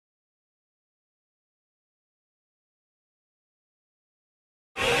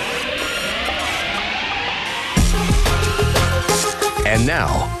And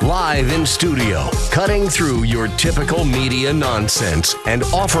now, live in studio, cutting through your typical media nonsense and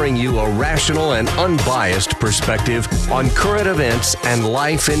offering you a rational and unbiased perspective on current events and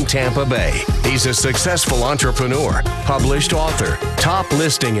life in Tampa Bay. He's a successful entrepreneur, published author, top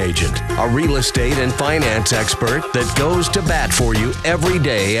listing agent, a real estate and finance expert that goes to bat for you every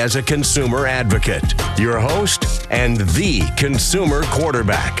day as a consumer advocate. Your host and the consumer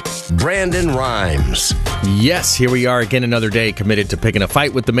quarterback, Brandon Rhymes. Yes, here we are again another day, committed to picking a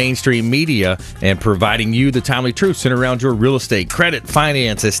fight with the mainstream media and providing you the timely truth centered around your real estate, credit,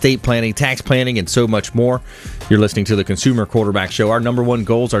 finance, estate planning, tax planning, and so much more. You're listening to the Consumer Quarterback Show. Our number one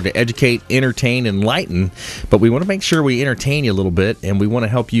goals are to educate, entertain, enlighten, but we want to make sure we entertain you a little bit, and we want to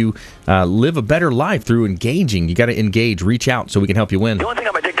help you live a better life through engaging. You got to engage, reach out so we can help you win. The only thing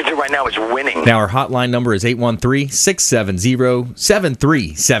I'm addicted to right now is winning. Now, our hotline number is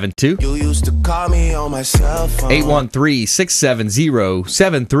 813-670-7372. You used to call me on my cell phone.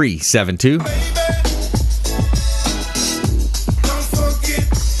 813-670-7372.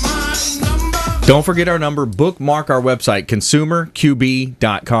 Don't forget our number. Bookmark our website,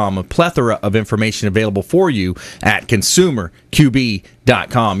 consumerqb.com. A plethora of information available for you at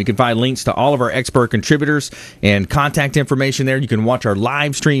consumerqb.com. You can find links to all of our expert contributors and contact information there. You can watch our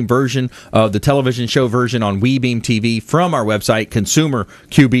live stream version of the television show version on WeBeam TV from our website,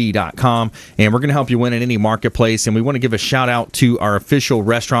 consumerqb.com. And we're going to help you win in any marketplace. And we want to give a shout out to our official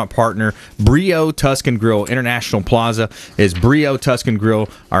restaurant partner, Brio Tuscan Grill. International Plaza is Brio Tuscan Grill,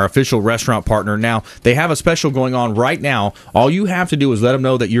 our official restaurant partner. Now, they have a special going on right now. All you have to do is let them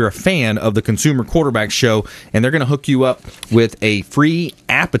know that you're a fan of the Consumer Quarterback Show, and they're going to hook you up with a free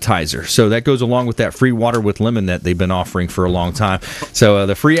appetizer. So that goes along with that free water with lemon that they've been offering for a long time. So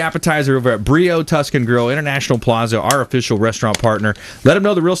the free appetizer over at Brio Tuscan Grill, International Plaza, our official restaurant partner. Let them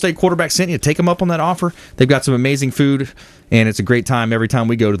know the Real Estate Quarterback sent you. Take them up on that offer. They've got some amazing food, and it's a great time every time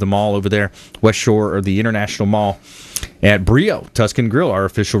we go to the mall over there, West Shore or the International Mall, at Brio Tuscan Grill, our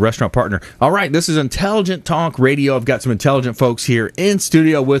official restaurant partner. All right, this is Intelligent Talk Radio. I've got some intelligent folks here in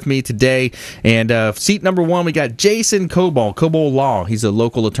studio with me today. And seat number one, we got Jason Kobal, Kobal Law. He's a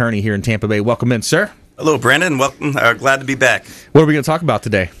local attorney here in Tampa Bay. Welcome in, sir. Hello, Brandon. Welcome. Glad to be back. What are we going to talk about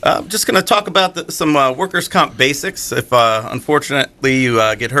today? Just going to talk about some workers' comp basics. If, unfortunately, you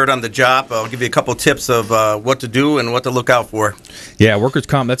get hurt on the job, I'll give you a couple tips of what to do and what to look out for. Yeah, workers'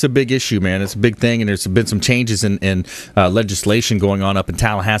 comp, that's a big issue, man. It's a big thing, and there's been some changes in legislation going on up in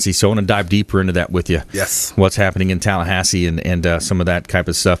Tallahassee, so I want to dive deeper into that with you. Yes. What's happening in Tallahassee and some of that type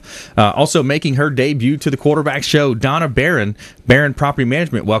of stuff. Also making her debut to the Quarterback Show, Donna Baran, Baran Property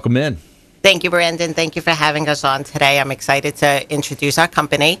Management. Welcome in. Thank you, Brandon. Thank you for having us on today. I'm excited to introduce our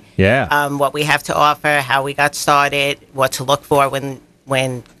company. Yeah. What we have to offer, how we got started, what to look for when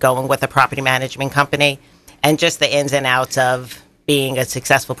going with a property management company, and just the ins and outs of being a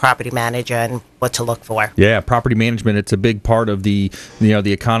successful property manager and what to look for. Yeah, property management, it's a big part of the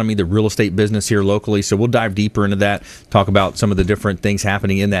economy, the real estate business here locally. So we'll dive deeper into that, talk about some of the different things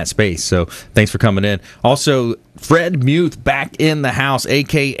happening in that space. So thanks for coming in. Also, Fred Muth back in the house,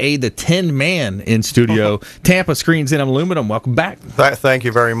 a.k.a. the Tin Man in studio. Tampa Screens and Aluminum, welcome back. Thank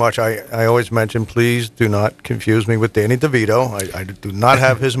you very much. I always mention, please do not confuse me with Danny DeVito. I do not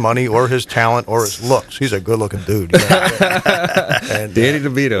have his money or his talent or his looks. He's a good-looking dude. And, Danny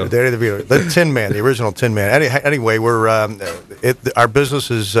DeVito. Danny DeVito. The Tin Man, the original Tin Man. Anyway, we're our business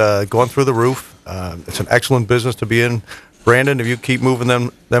is going through the roof. It's an excellent business to be in. Brandon, if you keep moving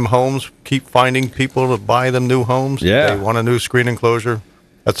them homes, keep finding people to buy them new homes. Yeah. They want a new screen enclosure.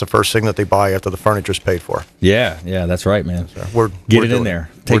 That's the first thing that they buy after the furniture's paid for. Yeah, that's right, man. So we're it in there.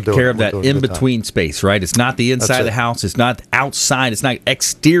 Take care of that in-between space, right? It's not the inside of the house. It's not outside. It's not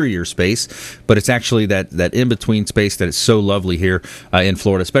exterior space, but it's actually that in-between space that is so lovely here in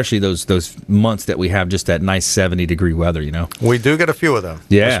Florida, especially those months that we have just that nice 70-degree weather, you know? We do get a few of them.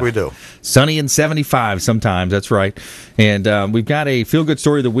 Yeah. Yes, we do. Sunny and 75 sometimes. That's right. And we've got a feel-good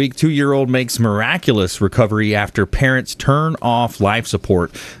story of the week. 2-year-old makes miraculous recovery after parents turn off life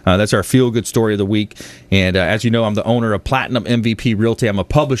support. That's our feel-good story of the week. And as you know, I'm the owner of Platinum MVP Realty. I'm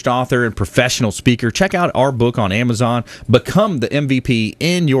a published author and professional speaker. Check out our book on Amazon. Become the MVP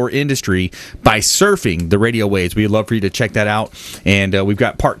in your industry by surfing the radio waves. We'd love for you to check that out. And we've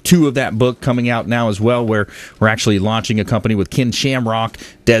got part 2 of that book coming out now as well, where we're actually launching a company with Ken Shamrock,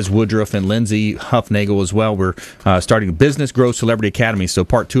 Des Woodruff, and Lindsay Huffnagel as well. We're starting a Business Growth Celebrity Academy. So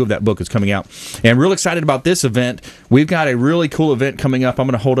part 2 of that book is coming out. And real excited about this event. We've got a really cool event coming up. I'm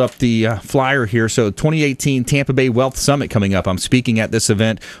going to hold up the flyer here. So 2018 Tampa Bay Wealth Summit coming up. I'm speaking at this event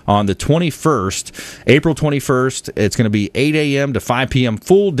event on the 21st, April 21st. It's going to be 8 a.m. to 5 p.m.,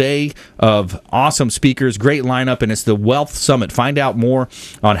 full day of awesome speakers, great lineup, and it's the Wealth Summit. Find out more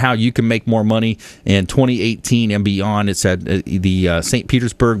on how you can make more money in 2018 and beyond. It's at the St.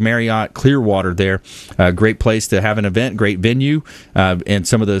 Petersburg Marriott Clearwater there. Great place to have an event, great venue, and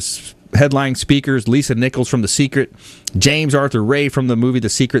some of those headline speakers: Lisa Nichols from The Secret, James Arthur Ray from the movie The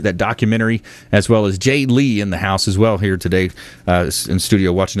Secret, that documentary, as well as Jay Lee in the house as well here today in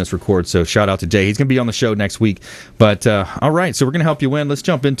studio watching us record. So shout out to Jay. He's going to be on the show next week. But all right, so we're going to help you win. Let's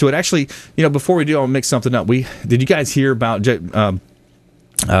jump into it. Actually, before we do, I'll mix something up. Did you guys hear about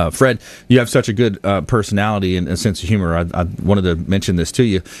Fred? You have such a good personality and a sense of humor. I wanted to mention this to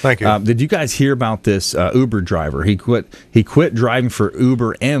you. Thank you. Did you guys hear about this Uber driver? He quit driving for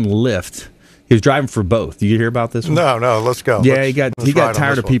Uber and Lyft. He was driving for both. Did you hear about this one? No. Let's go. Yeah, he got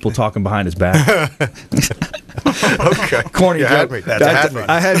tired of people talking behind his back. Okay. Corny you joke. Had me. Had me.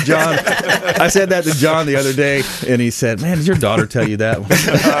 I had John. I said that to John the other day, and he said, "Man, did your daughter tell you that?"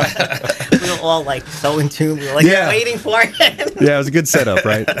 We were all so in tune. We were waiting for him. Yeah, it was a good setup,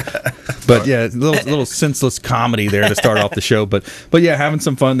 right? But yeah, a little senseless comedy there to start off the show. But yeah, having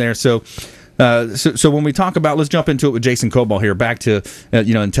some fun there. So when we talk about, let's jump into it with Jason Kobal here. Back to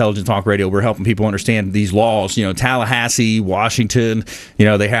Intelligent Talk Radio. We're helping people understand these laws. Tallahassee, Washington.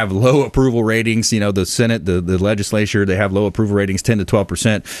 They have low approval ratings. The Senate, the legislature, they have low approval ratings, 10 to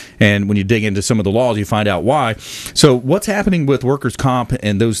 12%. And when you dig into some of the laws, you find out why. So what's happening with workers' comp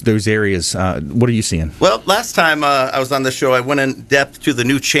and those areas? What are you seeing? Well, last time I was on the show, I went in depth to the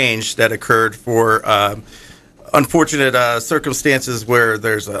new change that occurred for unfortunate circumstances where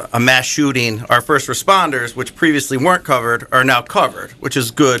there's a mass shooting. Our first responders, which previously weren't covered, are now covered, which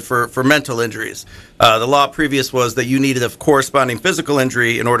is good for mental injuries. The law previous was that you needed a corresponding physical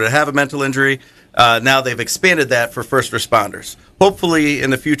injury in order to have a mental injury. Now they've expanded that for first responders. Hopefully in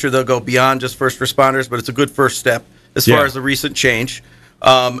the future they'll go beyond just first responders, but it's a good first step as far as the recent change.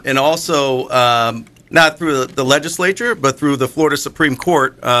 And also, not through the legislature, but through the Florida Supreme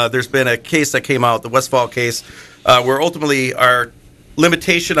Court, there's been a case that came out, the Westfall case, where ultimately our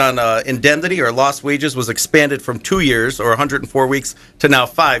limitation on indemnity or lost wages was expanded from 2 years or 104 weeks to now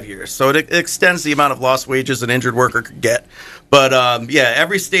 5 years. So it extends the amount of lost wages an injured worker could get. But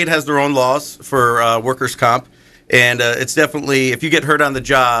every state has their own laws for workers' comp. And it's definitely, if you get hurt on the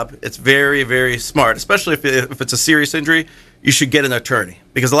job, it's very, very smart, especially if it's a serious injury, you should get an attorney.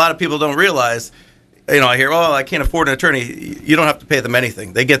 Because a lot of people don't realize, I hear, I can't afford an attorney. You don't have to pay them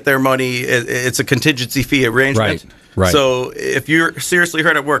anything. They get their money. It's a contingency fee arrangement. Right. So if you're seriously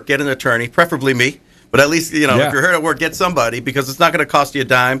hurt at work, get an attorney, preferably me. But at least, if you're hurt at work, get somebody, because it's not going to cost you a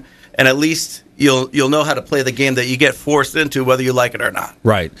dime. And at least you'll know how to play the game that you get forced into, whether you like it or not.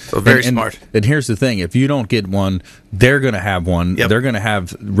 Right. So very smart. And here's the thing. If you don't get one, they're going to have one. Yep. They're going to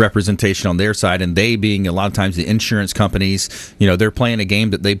have representation on their side. And they being a lot of times the insurance companies, they're playing a game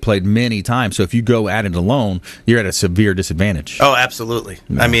that they've played many times. So if you go at it alone, you're at a severe disadvantage. Oh, absolutely.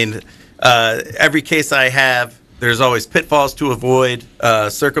 No. I mean, every case I have, there's always pitfalls to avoid,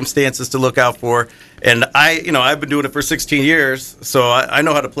 circumstances to look out for. And I've been doing it for 16 years, so I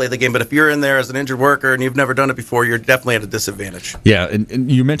know how to play the game. But if you're in there as an injured worker and you've never done it before, you're definitely at a disadvantage. Yeah,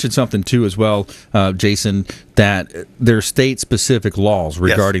 and you mentioned something, too, as well, Jason, that there are state-specific laws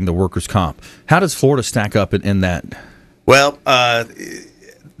regarding the workers' comp. How does Florida stack up in that? Well,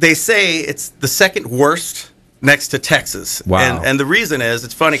 they say it's the second worst next to Texas. Wow. And the reason is,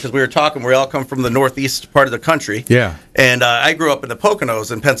 it's funny because we all come from the northeast part of the country. Yeah. And I grew up in the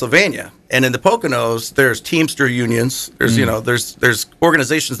Poconos in Pennsylvania. And in the Poconos, there's Teamster unions. There's, there's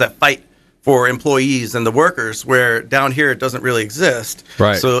organizations that fight for employees and the workers, where down here it doesn't really exist.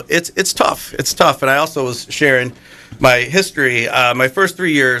 Right. So it's tough. It's tough. And I also was sharing my history. My first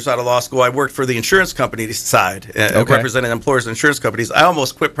 3 years out of law school, I worked for the insurance company side, representing employers and insurance companies. I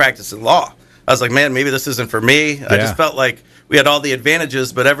almost quit practicing law. I was like, man, maybe this isn't for me. Yeah. I just felt like we had all the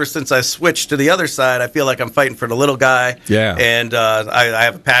advantages, but ever since I switched to the other side, I feel like I'm fighting for the little guy. Yeah. And I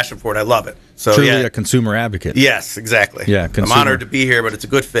have a passion for it. I love it. So truly a consumer advocate. Yes, exactly. Yeah, I'm honored to be here, but it's a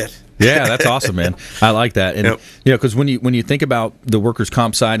good fit. Yeah, that's awesome, man. I like that. And because when you think about the workers'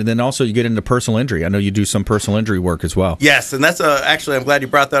 comp side, and then also you get into personal injury. I know you do some personal injury work as well. Yes, and that's actually, I'm glad you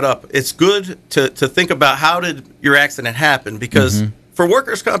brought that up. It's good to think about, how did your accident happen? Because for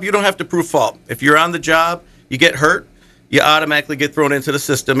workers' comp, you don't have to prove fault. If you're on the job, you get hurt, you automatically get thrown into the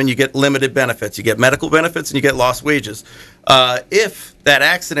system and you get limited benefits. You get medical benefits and you get lost wages. If that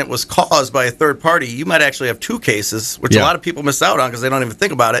accident was caused by a third party, you might actually have two cases, which a lot of people miss out on because they don't even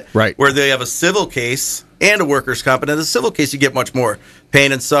think about it, where they have a civil case and a workers' comp. And in the civil case, you get much more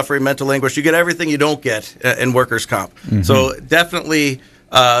pain and suffering, mental anguish. You get everything you don't get in workers' comp. So definitely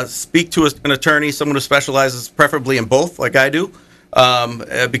speak to an attorney, someone who specializes preferably in both, like I do,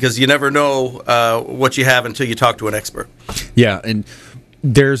 because you never know what you have until you talk to an expert. Yeah, and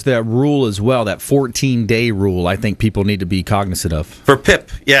there's that rule as well, that 14-day rule. I think people need to be cognizant of. For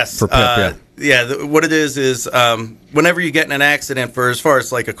PIP, yes. For PIP, What it is whenever you get in an accident, for as far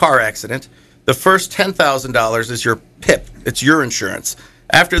as like a car accident, the first $10,000 is your PIP. It's your insurance.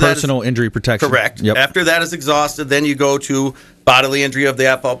 After that, personal injury protection. Correct. Yep. After that is exhausted, then you go to bodily injury of the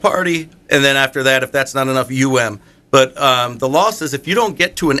at-fault party, and then after that, if that's not enough, But the law says if you don't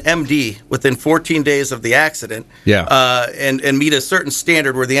get to an MD within 14 days of the accident, and meet a certain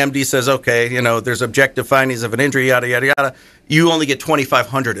standard where the MD says, okay, there's objective findings of an injury, yada yada yada, you only get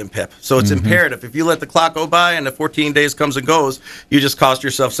 $2,500 in PIP. So it's imperative. If you let the clock go by and the 14 days comes and goes, you just cost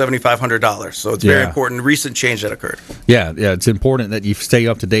yourself $7,500. So it's very important. Recent change that occurred. Yeah, it's important that you stay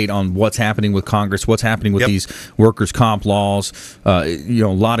up to date on what's happening with Congress, what's happening with these workers' comp laws. A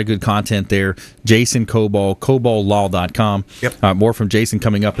lot of good content there. Jason Kobal, KobalLaw.com. More from Jason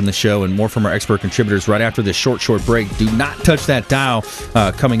coming up in the show, and more from our expert contributors right after this short break. Do not touch that dial.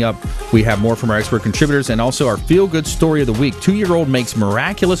 Coming up, we have more from our expert contributors and also our feel-good story of the week. 2-year-old makes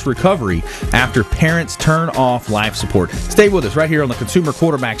miraculous recovery after parents turn off life support. Stay with us right here on the Consumer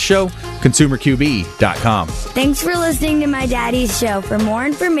Quarterback Show, ConsumerQB.com. Thanks for listening to my daddy's show. For more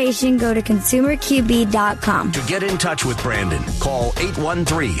information, go to ConsumerQB.com. To get in touch with Brandon, call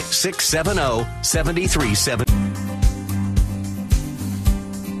 813-670-7370.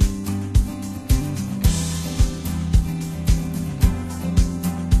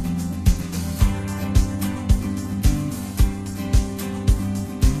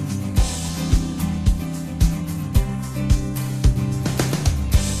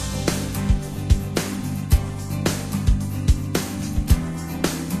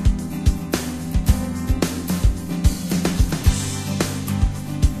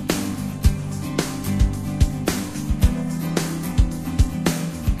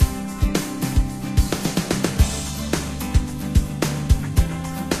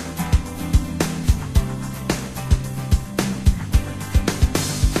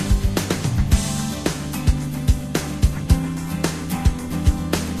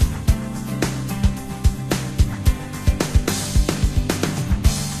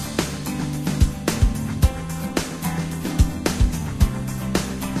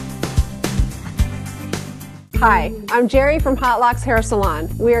 Hi, I'm Jerry from Hot Locks Hair Salon.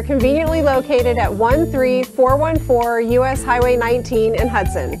 We are conveniently located at 13414 US Highway 19 in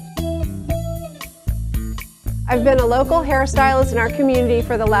Hudson. I've been a local hairstylist in our community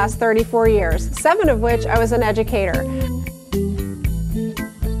for the last 34 years, 7 of which I was an educator.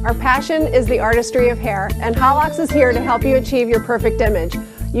 Our passion is the artistry of hair, and Hot Locks is here to help you achieve your perfect image.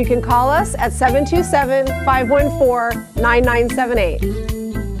 You can call us at 727-514-9978.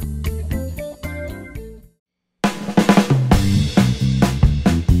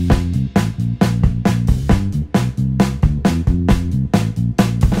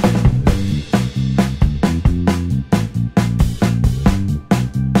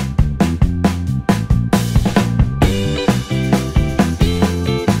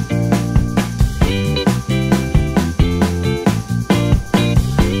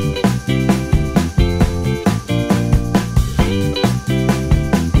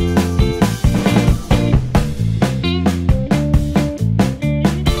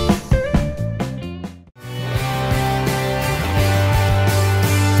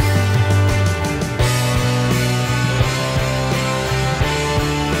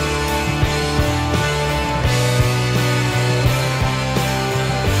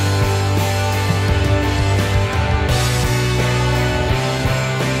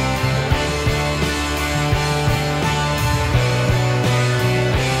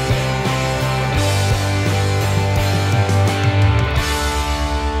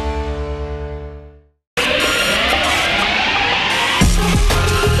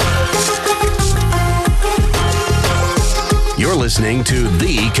 Listening to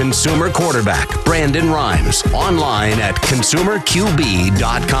the Consumer Quarterback, Brandon Rhymes, online at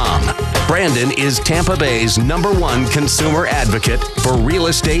ConsumerQB.com. Brandon is Tampa Bay's #1 consumer advocate for real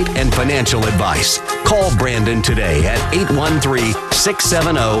estate and financial advice. Call Brandon today at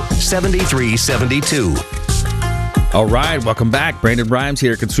 813-670-7372. All right, welcome back. Brandon Rhymes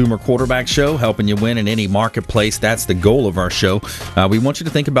here, Consumer Quarterback Show, helping you win in any marketplace. That's the goal of our show. We want you to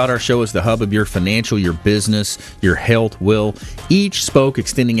think about our show as the hub of your financial, your business, your health, will. Each spoke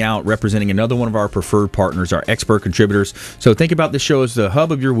extending out, representing another one of our preferred partners, our expert contributors. So think about this show as the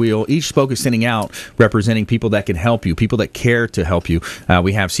hub of your wheel. Each spoke extending out, representing people that can help you, people that care to help you.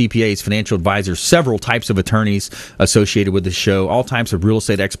 We have CPAs, financial advisors, several types of attorneys associated with the show, all types of real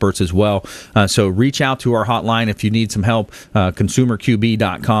estate experts as well. So reach out to our hotline if you need some help.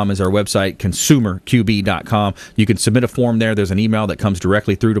 ConsumerQB.com is our website, ConsumerQB.com. You can submit a form there. There's an email that comes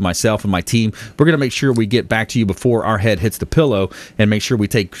directly through to myself and my team. We're going to make sure we get back to you before our head hits the pillow and make sure we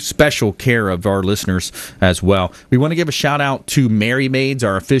take special care of our listeners as well. We want to give a shout out to Mary Maids,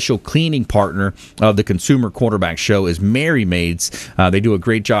 our official cleaning partner of the Consumer Quarterback Show is Mary Maids. They do a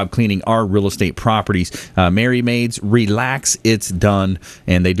great job cleaning our real estate properties. Mary Maids, relax, it's done.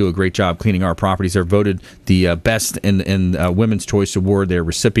 And they do a great job cleaning our properties. They're voted the best in Women's Choice Award. They're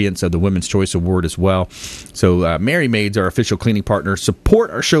recipients of the Women's Choice Award as well. So Mary Maids, our official cleaning partner.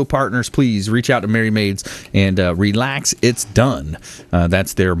 Support our show partners. Please reach out to Mary Maids and relax, it's done.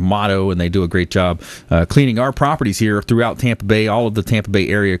 That's their motto, and they do a great job cleaning our properties here throughout Tampa Bay, all of the Tampa Bay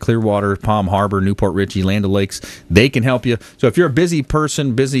area, Clearwater, Palm Harbor, Newport Richey, Land O'Lakes. They can help you. So if you're a busy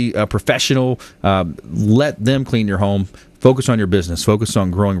person, busy professional, let them clean your home. Focus on your business. Focus on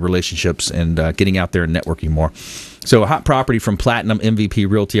growing relationships and getting out there and networking more. So a hot property from Platinum MVP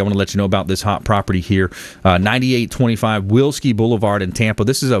Realty. I want to let you know about this hot property here. 9825 Wilski Boulevard in Tampa.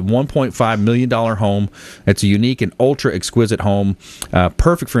 This is a $1.5 million home. It's a unique and ultra exquisite home.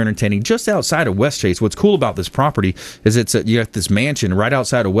 Perfect for entertaining just outside of West Chase. What's cool about this property is you got this mansion right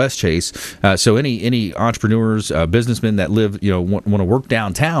outside of West Chase. So any entrepreneurs, businessmen that live, want to work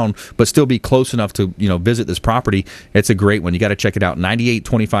downtown but still be close enough to, visit this property, it's a great one. You got to check it out.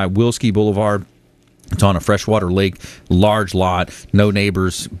 9825 Wilski Boulevard. It's on a freshwater lake, large lot, no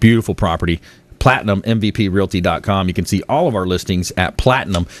neighbors, beautiful property. PlatinumMVPRealty.com. You can see all of our listings at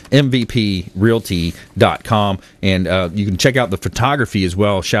PlatinumMVPRealty.com. And you can check out the photography as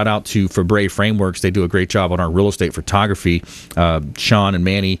well. Shout out to Fabre Frameworks. They do a great job on our real estate photography. Sean and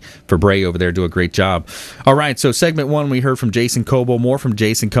Manny Fabre over there do a great job. All right, so segment one, we heard from Jason Kobal. More from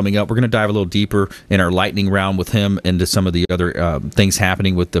Jason coming up. We're going to dive a little deeper in our lightning round with him into some of the other things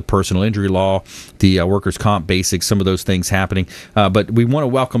happening with the personal injury law, the workers' comp basics, some of those things happening. But we want to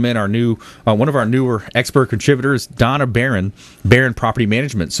welcome in our new one of our newer expert contributors, Donna Baran Property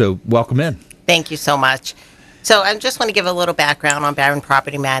Management. So welcome in. Thank you so much. So I just want to give a little background on Baran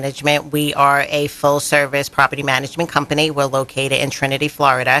Property Management. We are a full-service property management company. We're located in Trinity,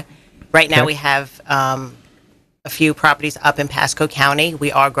 Florida. Right now we have a few properties up in Pasco County. We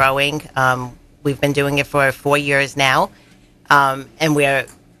are growing. We've been doing it for 4 years now, and we're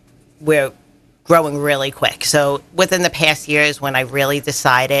growing really quick. So within the past years, when I really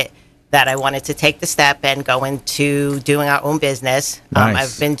decided that I wanted to take the step and go into doing our own business. Nice.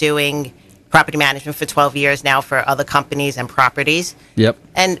 I've been doing property management for 12 years now for other companies and properties. Yep.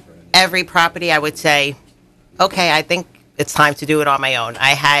 And every property I would say, okay, I think it's time to do it on my own.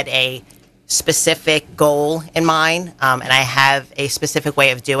 I had a specific goal in mind, and I have a specific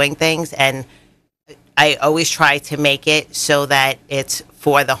way of doing things, and I always try to make it so that it's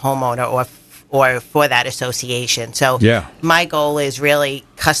for the homeowner or for that association. So my goal is really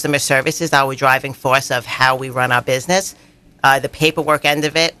customer service is our driving force of how we run our business. The paperwork end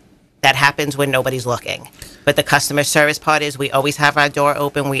of it, that happens when nobody's looking. But the customer service part is we always have our door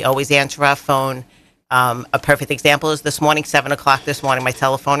open. We always answer our phone. A perfect example is this morning, 7 o'clock this morning, my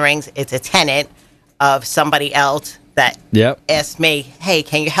telephone rings. It's a tenant of somebody else that asked me, hey,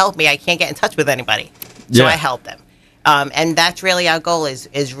 can you help me? I can't get in touch with anybody. So I help them. And that's really our goal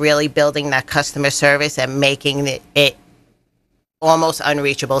is really building that customer service and making it almost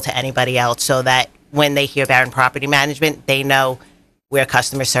unreachable to anybody else so that when they hear Baran Property Management, they know we're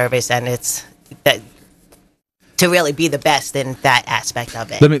customer service and it's that to really be the best in that aspect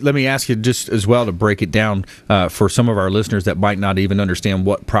of it. Let me ask you just as well to break it down for some of our listeners that might not even understand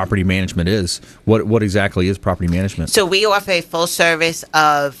what property management is. What exactly is property management? So we offer a full service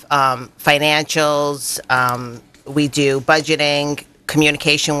of financials. We do budgeting,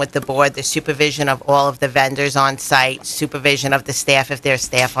 communication with the board, the supervision of all of the vendors on site, supervision of the staff if there's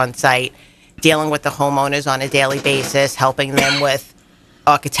staff on site, dealing with the homeowners on a daily basis, helping them with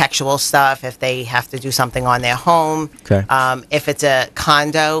architectural stuff if they have to do something on their home. Okay. If it's a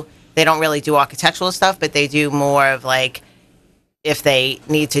condo, they don't really do architectural stuff, but they do more of like if they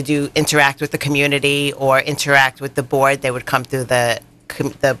need to interact with the community or interact with the board, they would come through the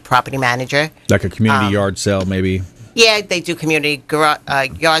property manager. Like a community yard sale, maybe? Yeah, they do community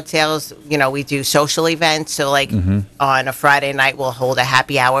yard sales. You know, we do social events. So, like on a Friday night, we'll hold a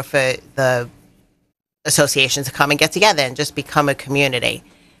happy hour for the associations to come and get together and just become a community.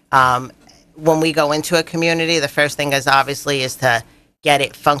 When we go into a community, the first thing is obviously is to get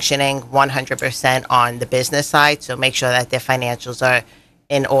it functioning 100% on the business side. So make sure that their financials are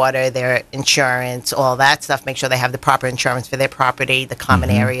in order, their insurance, all that stuff. Make sure they have the proper insurance for their property, the common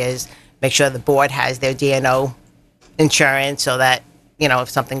areas. Make sure the board has their D&O insurance so that, you know, if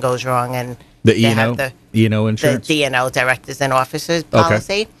something goes wrong and the they have E&O insurance? The D&O, directors and officers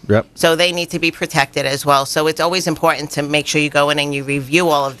policy. Yep. So they need to be protected as well. So it's always important to make sure you go in and you review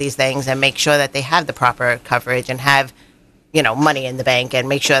all of these things and make sure that they have the proper coverage and have, you know, money in the bank and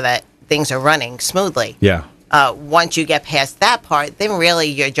make sure that things are running smoothly. Yeah. Once you get past that part, then really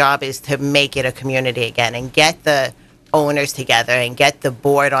your job is to make it a community again and get the owners together and get the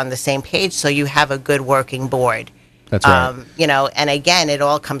board on the same page so you have a good working board. That's right. You know, and again, it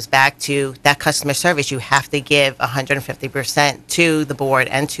all comes back to that customer service. You have to give 150% to the board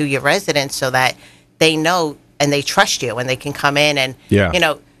and to your residents so that they know and they trust you and they can come in and, you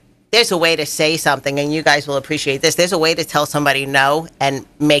know, there's a way to say something, and you guys will appreciate this. There's a way to tell somebody no and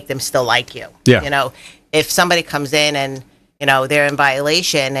make them still like you. Yeah. You know, if somebody comes in and, you know, they're in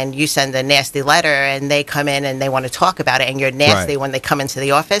violation and you send a nasty letter and they come in and they want to talk about it and you're nasty when they come into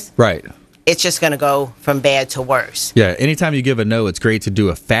the office. Right. It's just going to go from bad to worse. Yeah, anytime you give a no, it's great to do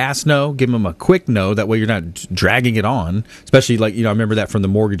a fast no. Give them a quick no. That way you're not dragging it on. Especially, like, you know, I remember that from the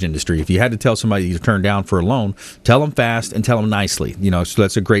mortgage industry. If you had to tell somebody to turn down for a loan, tell them fast and tell them nicely. You know, so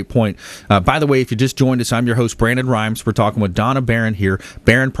that's a great point. By the way, if you just joined us, I'm your host, Brandon Rhymes. We're talking with Donna Baran here,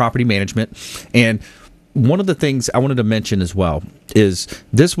 Baran Property Management. And one of the things I wanted to mention as well is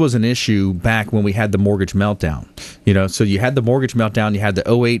this was an issue back when we had the mortgage meltdown. You know, so you had the mortgage meltdown, you had the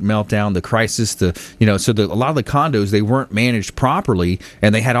 '08 meltdown, the crisis, a lot of the condos, they weren't managed properly,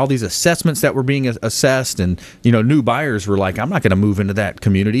 and they had all these assessments that were being assessed, and, you know, new buyers were like, I'm not going to move into that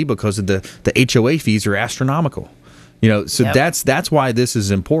community because of the HOA fees are astronomical. You know, so that's why this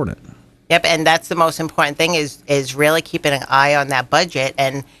is important. Yep, and that's the most important thing is really keeping an eye on that budget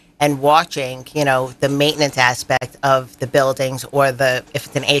and watching, you know, the maintenance aspect of the buildings or if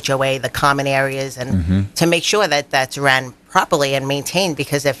it's an HOA, the common areas, and to make sure that that's ran properly and maintained,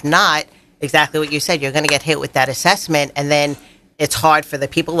 because if not, exactly what you said, you're going to get hit with that assessment, and then it's hard for the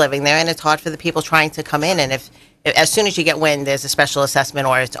people living there and it's hard for the people trying to come in. And if as soon as you get wind there's a special assessment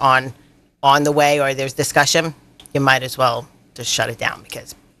or it's on the way or there's discussion, you might as well just shut it down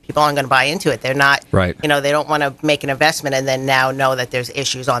because people aren't going to buy into it. They're not, you know, they don't want to make an investment and then now know that there's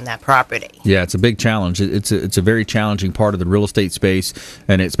issues on that property. Yeah, it's a big challenge. It's a very challenging part of the real estate space,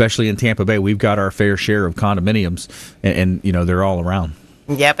 and especially in Tampa Bay, we've got our fair share of condominiums, and you know, they're all around.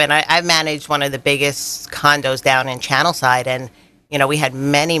 Yep, and I managed one of the biggest condos down in Channelside, and, you know, we had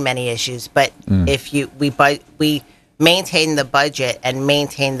many, many issues, but if we maintained the budget and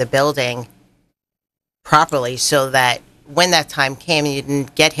maintained the building properly so that when that time came, you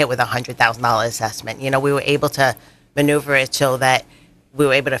didn't get hit with a $100,000 assessment. You know, we were able to maneuver it so that we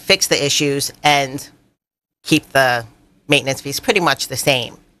were able to fix the issues and keep the maintenance fees pretty much the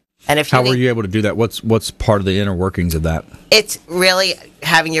same. And if how were you able to do that? What's part of the inner workings of that? It's really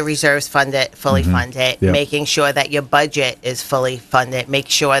having your reserves funded, fully funded, making sure that your budget is fully funded, make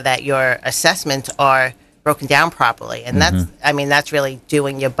sure that your assessments are broken down properly. And that's really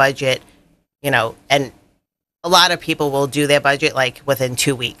doing your budget, you know, and a lot of people will do their budget like within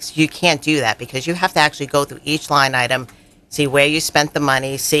 2 weeks. You can't do that because you have to actually go through each line item, see where you spent the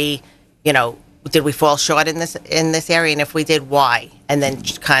money, see, you know, did we fall short in this area, and if we did, why? And then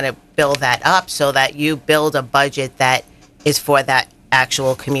just kind of build that up so that you build a budget that is for that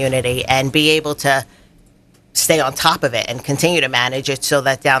actual community and be able to stay on top of it and continue to manage it so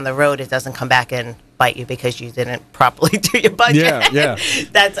that down the road it doesn't come back and bite you because you didn't properly do your budget. Yeah.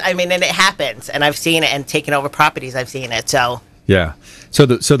 And it happens, and I've seen it, and taking over properties, I've seen it. So yeah. So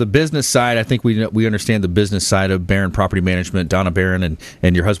the business side, I think we understand the business side of Baran Property Management. Donna Baran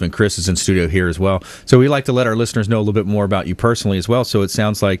and your husband Chris is in studio here as well. So we like to let our listeners know a little bit more about you personally as well. So it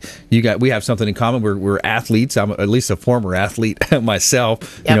sounds like we have something in common. We're athletes. I'm at least a former athlete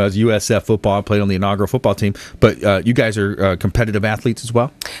myself. You know, as USF football, I played on the inaugural football team. But you guys are competitive athletes as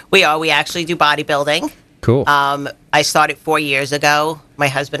well. We are. We actually do bodybuilding. Cool. I started 4 years ago. My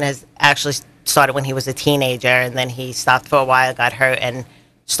husband has actually started when he was a teenager, and then he stopped for a while, got hurt, and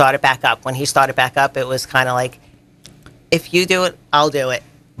started back up. When he started back up, it was kind of like, if you do it, I'll do it.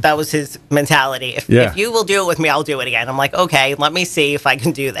 That was his mentality. If you will do it with me, I'll do it again. I'm like, okay, let me see if I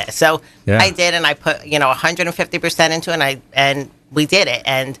can do this. So I did, and I put 150% into it, and we did it.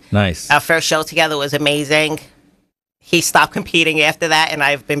 And nice. Our first show together was amazing. he stopped competing after that, and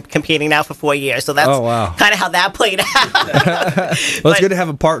I've been competing now for 4 years. So that's kind of how that played out. Well, it's good to have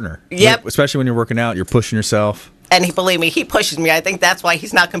a partner. Yep. Especially when you're working out, you're pushing yourself. And believe me, he pushes me. I think that's why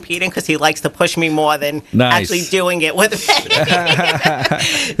he's not competing, because he likes to push me more than actually doing it with me.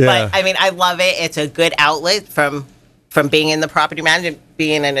 But I mean, I love it. It's a good outlet from being in the property management,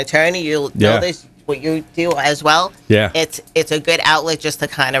 being an attorney. You'll know this, what you do as well. Yeah. It's a good outlet just to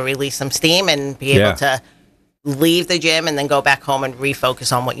kind of release some steam and be able to leave the gym and then go back home and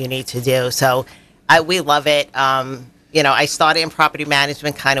refocus on what you need to do. So we love it. You know, I started in property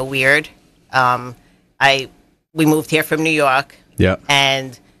management kind of weird. We moved here from New York. Yeah.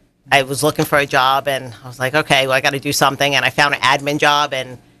 And I was looking for a job, and I was like, okay, well, I got to do something. And I found an admin job,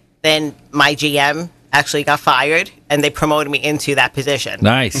 and then my GM actually got fired, and they promoted me into that position.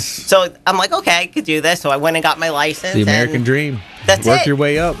 Nice. So I'm like, okay, I could do this. So I went and got my license. The American dream. That's Work it. your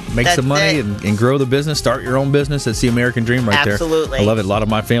way up, make some money, and grow the business, start your own business. That's the American dream right there. Absolutely. I love it. A lot of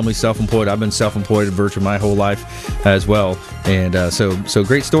my family's self-employed. I've been self-employed virtually my whole life as well. And so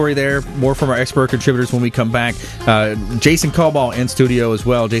great story there. More from our expert contributors when we come back. Jason Kobal in studio as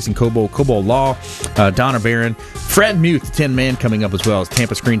well. Jason Kobal Law, Donna Baran, Fred Muth, Tin Man coming up as well as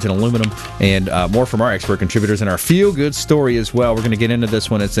Tampa Screens and Aluminum, and more from our expert contributors and our feel-good story as well. We're going to get into this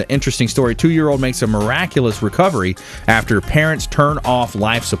one. It's an interesting story. 2-year-old makes a miraculous recovery after parents turn off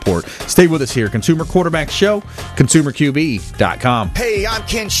life support. Stay with us here. Consumer Quarterback Show, ConsumerQB.com. Hey, I'm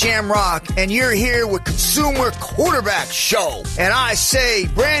Ken Shamrock, and you're here with Consumer Quarterback Show. And I say,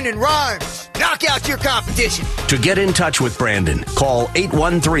 Brandon Rhymes, knock out your competition. To get in touch with Brandon, call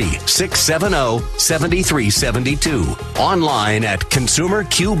 813-670-7372. Online at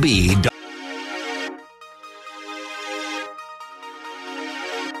ConsumerQB.com.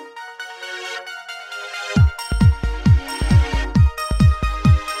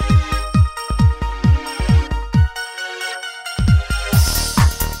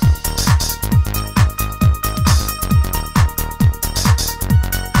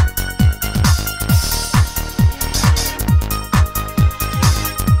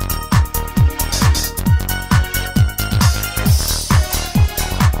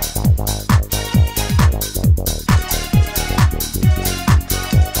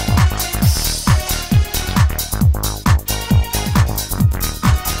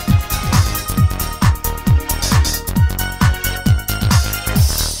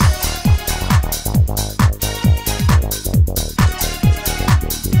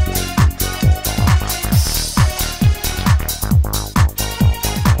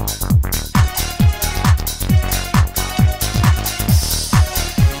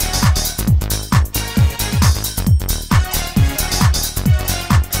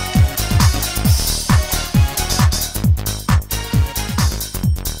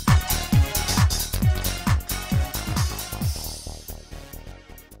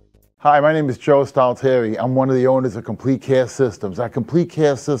 Hi, my name is Joe Stalteri. I'm one of the owners of Complete Care Systems. At Complete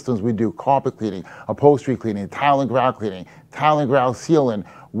Care Systems, we do carpet cleaning, upholstery cleaning, tile and grout sealing,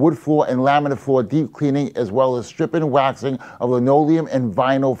 wood floor and laminate floor deep cleaning, as well as stripping and waxing of linoleum and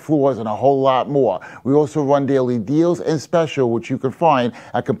vinyl floors, and a whole lot more. We also run daily deals and special, which you can find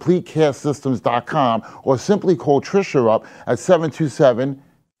at CompleteCareSystems.com, or simply call Trisha up at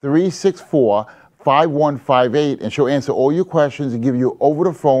 727-364-5158, and she'll answer all your questions and give you over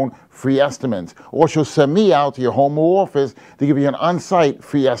the phone free estimates. Or she'll send me out to your home or office to give you an on-site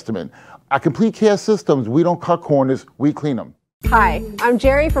free estimate. At Complete Care Systems, we don't cut corners, we clean them. Hi, I'm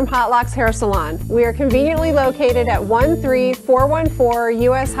Jerry from Hot Locks Hair Salon. We are conveniently located at 13414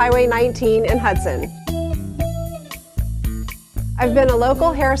 US Highway 19 in Hudson. I've been a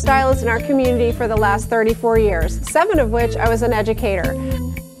local hairstylist in our community for the last 34 years, 7 of which I was an educator.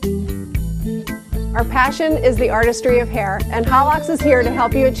 Our passion is the artistry of hair, and Hot Locks is here to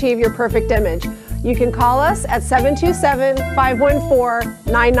help you achieve your perfect image. You can call us at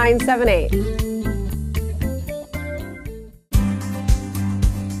 727-514-9978.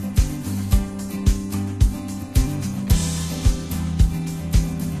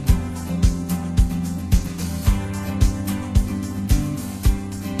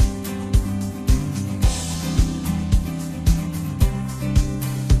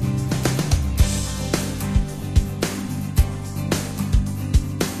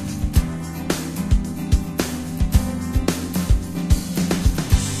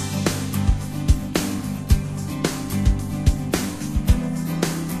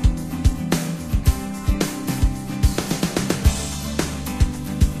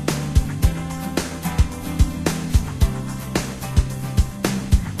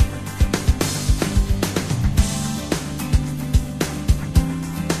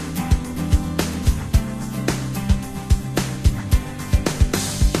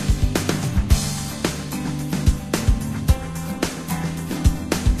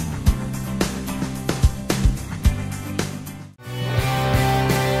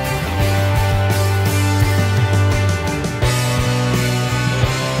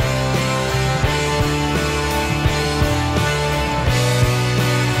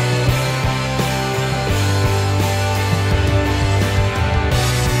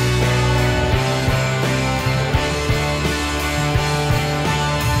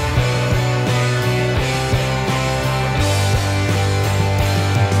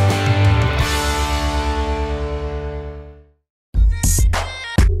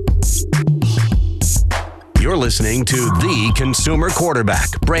 listening to the consumer quarterback,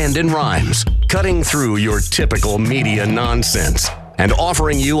 Brandon Rhymes, cutting through your typical media nonsense and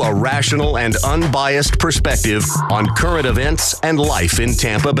offering you a rational and unbiased perspective on current events and life in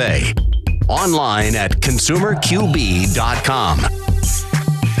Tampa Bay. Online at consumerqb.com.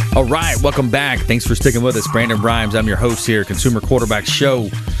 All right, welcome back. Thanks for sticking with us. Brandon Rhymes, I'm your host here, Consumer Quarterback Show,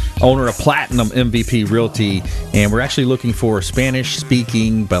 owner of Platinum MVP Realty, and we're actually looking for a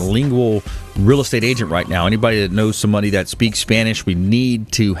Spanish-speaking, bilingual real estate agent right now. Anybody that knows somebody that speaks Spanish, we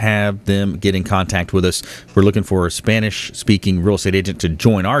need to have them get in contact with us. We're looking for a Spanish-speaking real estate agent to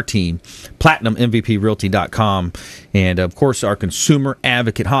join our team, PlatinumMVPRealty.com. And, of course, our Consumer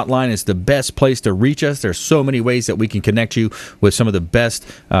Advocate Hotline is the best place to reach us. There's so many ways that we can connect you with some of the best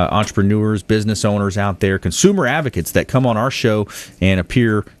entrepreneurs, business owners out there, consumer advocates that come on our show and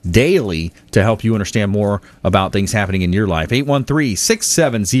appear daily to help you understand more about things happening in your life.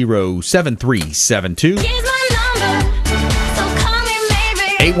 813-670-7372.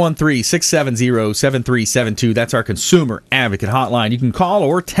 813-670-7372. That's our Consumer Advocate Hotline. You can call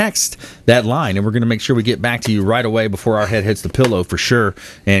or text that line, and we're going to make sure we get back to you right away before our head hits the pillow for sure.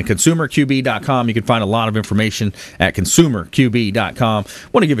 And consumerqb.com, you can find a lot of information at consumerqb.com.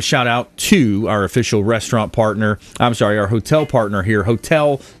 Want to give a shout out to our official restaurant partner, our hotel partner here,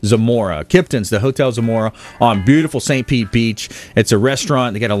 Hotel Zamora. Kipton's, the Hotel Zamora on beautiful St. Pete Beach. It's a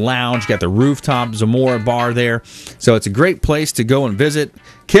restaurant. They got a lounge, got the rooftop Zamora bar there. So it's a great place to go and visit.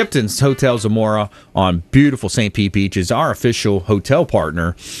 Kipton's Hotel Zamora on beautiful St. Pete Beach is our official hotel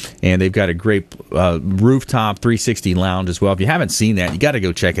partner, and they've got a great rooftop 360 lounge as well. If you haven't seen that, you got to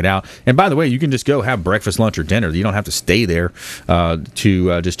go check it out. And by the way, you can just go have breakfast, lunch, or dinner. You don't have to stay there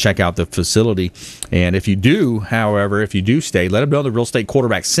to just check out the facility. And if you do, however, if you do stay, let them know the Real Estate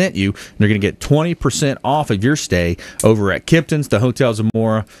Quarterback sent you, and they're going to get 20% off of your stay over at Kipton's, the Hotel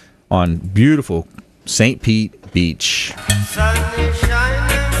Zamora on beautiful St. Pete Beach.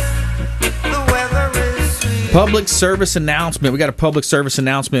 Public service announcement. We got a public service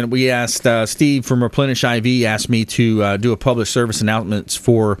announcement. We asked Steve from Replenish IV asked me to do a public service announcement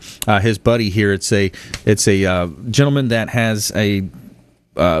for his buddy here. It's a gentleman that has a.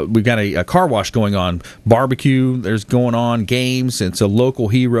 We've got a car wash going on, barbecue. There's going on games. It's a local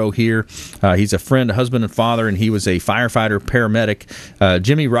hero here. He's a friend, a husband, and father, and he was a firefighter, paramedic,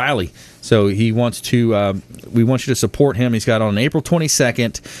 Jimmy Riley. So he wants to. We want you to support him. He's got on April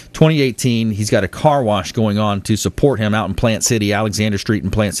 22nd, 2018. He's got a car wash going on to support him out in Plant City, Alexander Street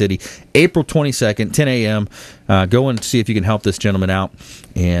in Plant City. April 22nd, 10 a.m. Go and see if you can help this gentleman out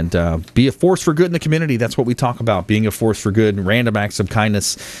and be a force for good in the community. That's what we talk about, being a force for good, random acts of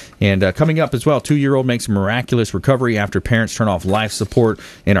kindness. And coming up as well, 2-year-old makes a miraculous recovery after parents turn off life support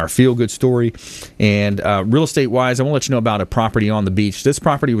in our feel-good story. And real estate-wise, I want to let you know about a property on the beach. This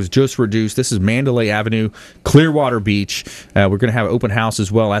property was just reduced. This is Mandalay Avenue, Clearwater Beach. We're going to have an open house as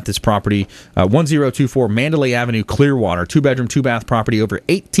well at this property. 1024 Mandalay Avenue, Clearwater. 2-bedroom, 2-bath property, over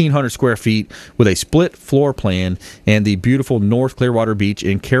 1,800 square feet with a split floor plan and the beautiful North Clearwater Beach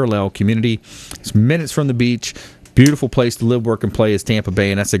in Carroll community. It's minutes from the beach. Beautiful place to live, work, and play is Tampa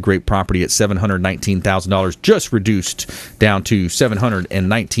Bay, and that's a great property at $719,000, just reduced down to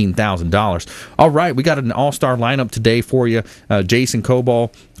 $719,000. All right, we got an all-star lineup today for you. Jason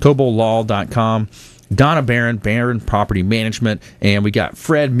Kobal, KobalLaw.com, Donna Baran Property Management, and we got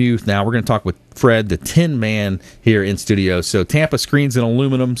Fred Muth now. We're going to talk with Fred, the Tin Man, here in studio. So Tampa Screens and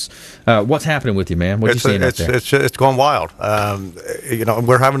Aluminums. What's happening with you, man? What are you seeing out there? It's going wild.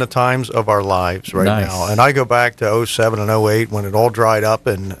 We're having the times of our lives right now. And I go back to 07 and 08 when it all dried up,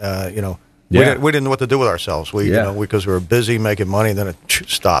 and we didn't know what to do with ourselves. Because we were busy making money, and then it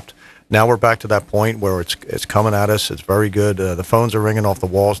stopped. Now we're back to that point where it's coming at us. It's very good. The phones are ringing off the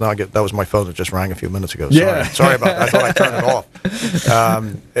walls. Now that was my phone that just rang a few minutes ago. Sorry about that. I thought I turned it off.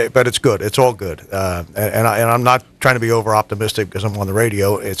 But it's good. It's all good. And I'm not trying to be over optimistic because I'm on the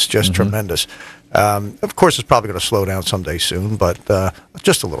radio. It's just tremendous. Of course, it's probably going to slow down someday soon, but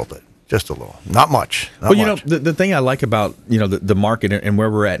just a little bit. Just a little, not much. The thing I like about the market and where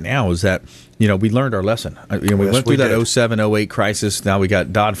we're at now is that we learned our lesson. We went through that 07, 08 crisis. Now we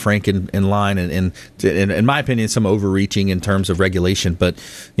got Dodd-Frank in line, and in my opinion, some overreaching in terms of regulation. But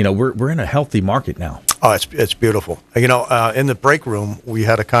we're in a healthy market now. Oh, it's beautiful. In the break room, we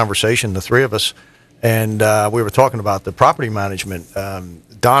had a conversation, the three of us, and we were talking about the property management.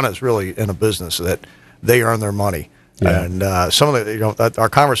 Donna's really in a business that they earn their money. Yeah. And some of the, our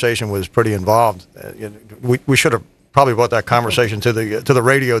conversation was pretty involved. We should have probably brought that conversation to the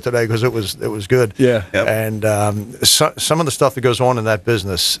radio today because it was good. Yeah. Yep. And some of the stuff that goes on in that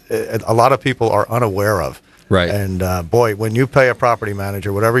business, a lot of people are unaware of. Right. And boy, when you pay a property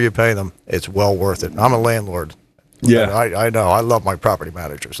manager, whatever you pay them, it's well worth it. I'm a landlord. Yeah, I know. I love my property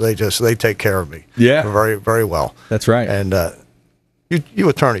managers. They take care of me. Yeah, very very well. That's right. And you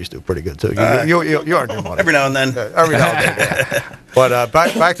attorneys do pretty good too. You earn your money every now and then. Every now and then. Yeah. But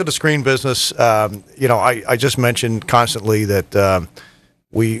back to the screen business. I just mentioned constantly that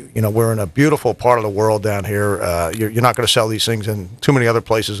we're in a beautiful part of the world down here. You're not going to sell these things in too many other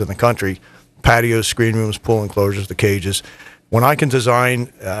places in the country. Patios, screen rooms, pool enclosures, the cages. When I can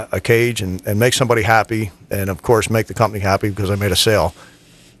design a cage and make somebody happy, and of course make the company happy because I made a sale,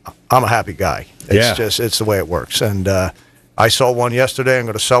 I'm a happy guy. It's the way it works. And I sold one yesterday. I'm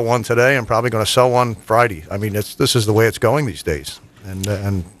going to sell one today. I'm probably going to sell one Friday. I mean, this is the way it's going these days,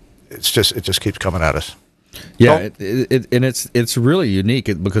 and it just keeps coming at us. Yeah, it's really unique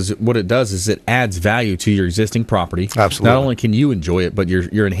because what it does is it adds value to your existing property. Absolutely. Not only can you enjoy it, but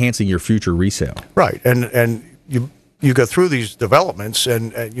you're enhancing your future resale. Right, and you go through these developments,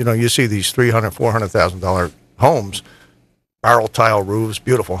 and you see these $300,000-$400,000 homes, barrel tile roofs,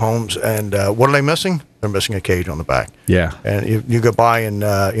 beautiful homes, and what are they missing? They're missing a cage on the back. Yeah, and you go by, and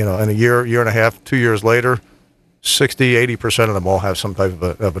in a year and a half, 2 years later, 60-80% of them all have some type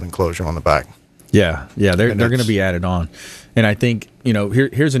of an enclosure on the back. Yeah, they're going to be added on, and I think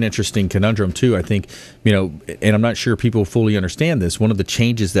here's an interesting conundrum too. I think and I'm not sure people fully understand this. One of the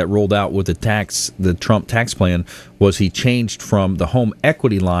changes that rolled out with the Trump tax plan was he changed from the home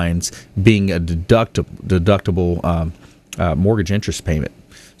equity lines being a deductible mortgage interest payment.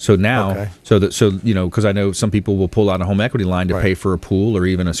 So now, because I know some people will pull out a home equity line to pay for a pool or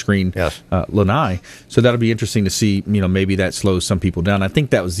even a screen lanai. So that'll be interesting to see. Maybe that slows some people down. I think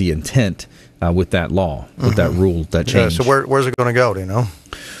that was the intent with that law, with that rule, that change. So where's it going to go? Do you know?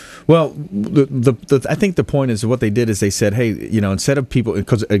 Well, I think the point is what they did is they said, hey, instead of people,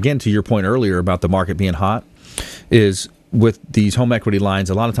 because again, to your point earlier about the market being hot, is with these home equity lines,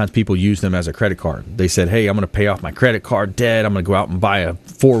 a lot of times people use them as a credit card. They said, hey, I'm going to pay off my credit card debt. I'm going to go out and buy a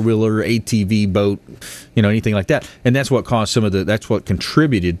four-wheeler, ATV boat, anything like that. And that's what caused that's what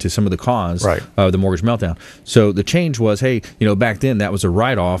contributed to some of the cause of the mortgage meltdown. So the change was, hey, back then that was a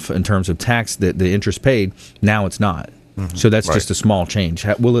write-off in terms of tax that the interest paid. Now it's not. Mm-hmm. So that's just a small change.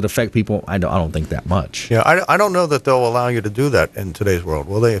 Will it affect people? I don't think that much. Yeah, I don't know that they'll allow you to do that in today's world,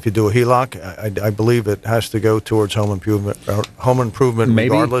 will they? If you do a HELOC, I believe it has to go towards home improvement Maybe.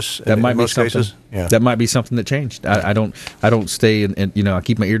 Regardless. That might in be most something. Cases. Yeah. That might be something that changed. I don't stay and I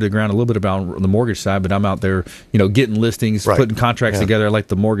keep my ear to the ground a little bit about the mortgage side, but I'm out there getting listings, putting contracts together. I like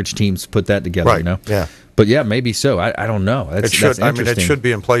the mortgage teams put that together. Yeah. But yeah, maybe so. I don't know. That's interesting. It should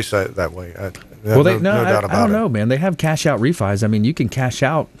be in place that way. No doubt about it. I don't know, man. They have cash out refis. I mean, you can cash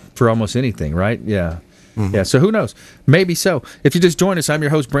out for almost anything, right? Yeah. Mm-hmm. Yeah, so who knows? Maybe so. If you just joined us, I'm your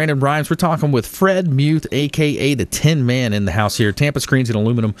host, Brandon Rhymes. We're talking with Fred Muth, a.k.a. the Tin Man in the house here, Tampa Screens and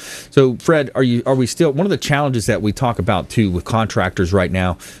Aluminum. So, Fred, are we still – one of the challenges that we talk about, too, with contractors right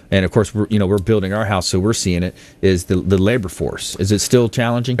now, and, of course, we're building our house, so we're seeing it, is the labor force. Is it still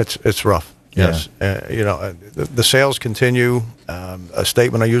challenging? It's rough. Yes. The sales continue. A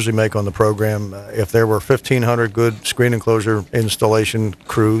statement I usually make on the program, if there were 1,500 good screen enclosure installation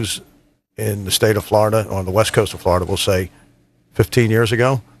crews in the state of Florida, on the west coast of Florida, we'll say 15 years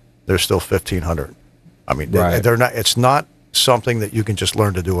ago, there's still 1,500. I mean, they're not. It's not something that you can just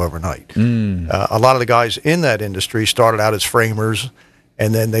learn to do overnight. A lot of the guys in that industry started out as framers,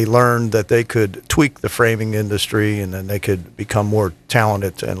 and then they learned that they could tweak the framing industry, and then they could become more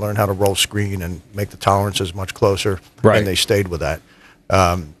talented and learn how to roll screen and make the tolerances much closer. Right. And they stayed with that.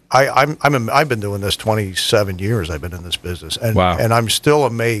 I've been doing this 27 years. I've been in this business, and I'm still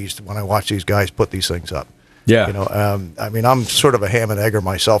amazed when I watch these guys put these things up. Yeah. I mean, I'm sort of a ham and egger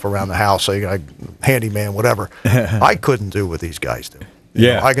myself around the house, so handyman, whatever. I couldn't do what these guys do.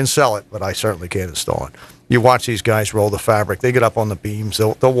 I can sell it, but I certainly can't install it. You watch these guys roll the fabric. They get up on the beams.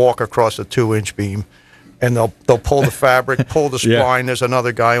 They'll walk across a 2-inch beam, and they'll pull the fabric, pull the spline. There's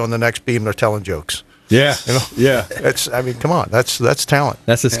another guy on the next beam. They're telling jokes. Yeah, yeah. Come on, that's talent.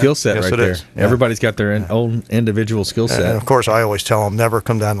 That's a skill set right there. Yeah. Everybody's got their own individual skill set. And of course, I always tell them, never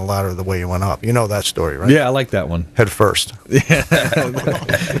come down the ladder the way you went up. You know that story, right? Yeah, I like that one. Head first.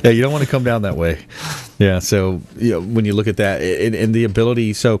 Yeah, you don't want to come down that way. Yeah, so when you look at that and the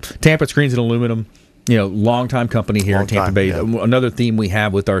ability, so Tampa Screens and Aluminum. Long-time company here in Tampa Bay. Yeah. Another theme we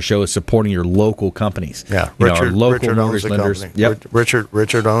have with our show is supporting your local companies. Yeah, our local mortgage lenders. Yep.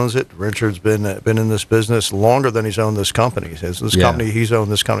 Richard owns it. Richard's been in this business longer than he's owned this company. He's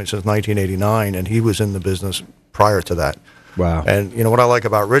owned this company since 1989, and he was in the business prior to that. Wow. And you know what I like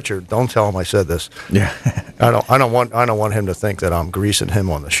about Richard? Don't tell him I said this. Yeah. I don't want him to think that I'm greasing him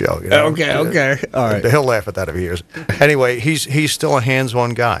on the show. You know? Okay. All right. He'll laugh at that if he hears. Anyway, he's still a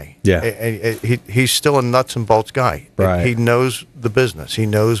hands-on guy. Yeah. He's still a nuts and bolts guy. Right. He knows the business. He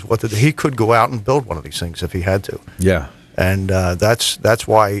knows what he could go out and build one of these things if he had to. Yeah. And that's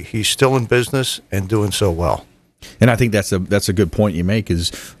why he's still in business and doing so well. And I think that's a good point you make. Is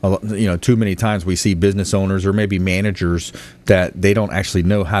too many times we see business owners or maybe managers that they don't actually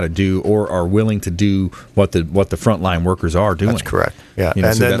know how to do or are willing to do what the frontline workers are doing. That's correct. Yeah,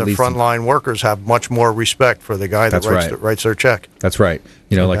 and so then the frontline workers have much more respect for the guy that writes their check. That's right.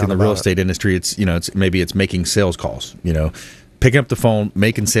 Like in the real estate industry, it's making sales calls. Picking up the phone,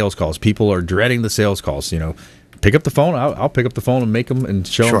 making sales calls. People are dreading the sales calls. Pick up the phone. I'll pick up the phone and make them and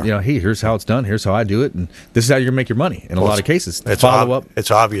show them, hey, here's how it's done. Here's how I do it. And this is how you're going to make your money. In a lot of cases, follow up.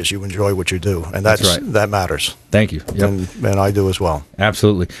 It's obvious you enjoy what you do. And that's right. That matters. Thank you. Yep. And I do as well.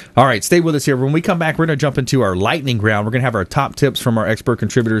 Absolutely. All right. Stay with us here. When we come back, we're going to jump into our lightning round. We're going to have our top tips from our expert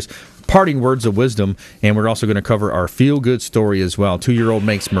contributors, parting words of wisdom, and we're also going to cover our feel-good story as well. 2-year-old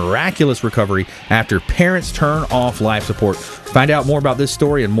makes miraculous recovery after parents turn off life support. Find out more about this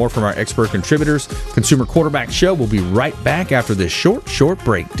story and more from our expert contributors. Consumer Quarterback Show will be right back after this short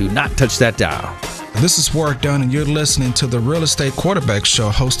break. Do not touch that dial. This is Warwick Dunn, and you're listening to the Real Estate Quarterback Show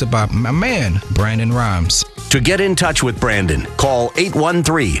hosted by my man, Brandon Rhymes. To get in touch with Brandon, call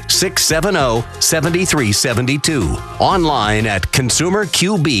 813-670-7372. Online at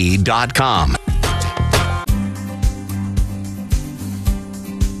consumerqb.com.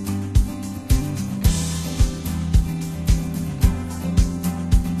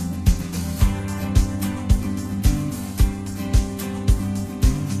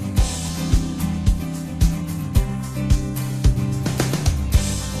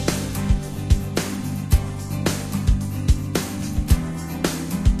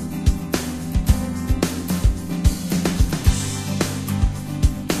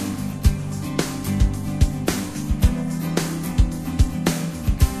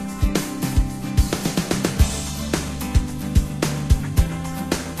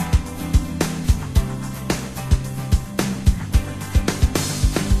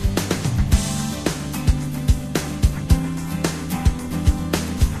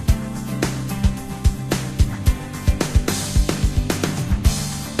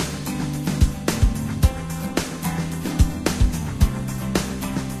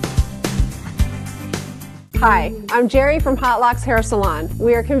 Hi, I'm Jerry from Hot Locks Hair Salon.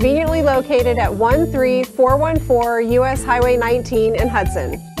 We are conveniently located at 13414 US Highway 19 in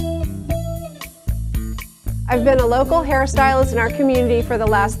Hudson. I've been a local hairstylist in our community for the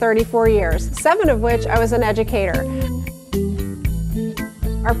last 34 years, 7 of which I was an educator.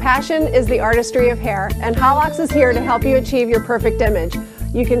 Our passion is the artistry of hair, and Hot Locks is here to help you achieve your perfect image.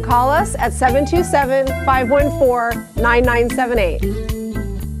 You can call us at 727-514-9978.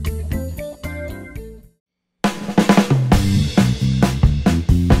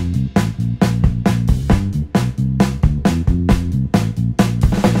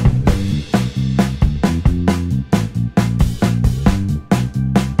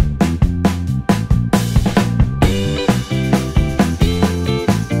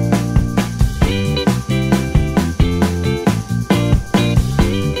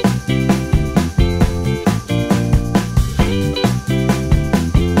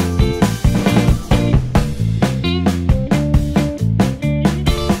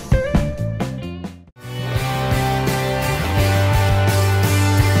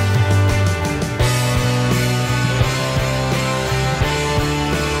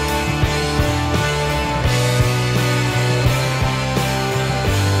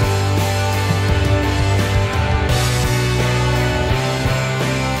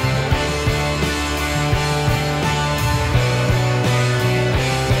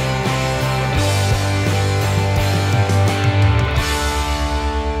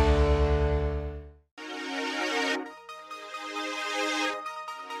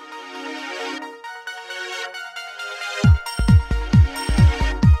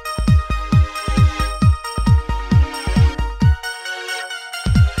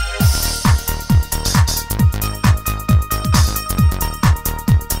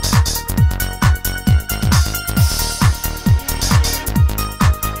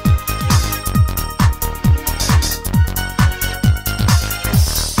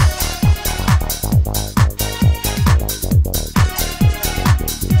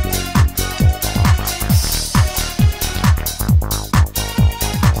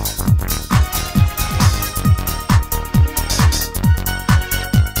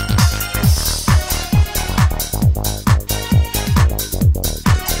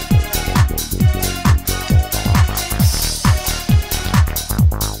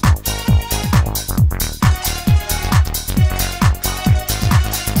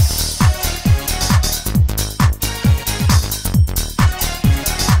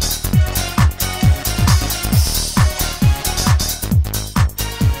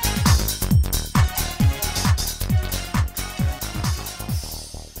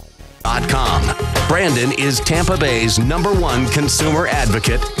 Brandon is Tampa Bay's #1 consumer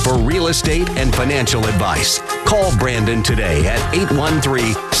advocate for real estate and financial advice. Call Brandon today at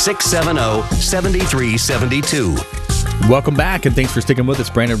 813-670-7372. Welcome back, and thanks for sticking with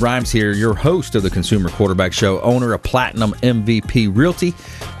us. Brandon Rhymes here, your host of the Consumer Quarterback Show, owner of Platinum MVP Realty,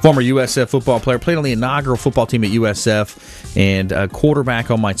 former USF football player, played on the inaugural football team at USF, and a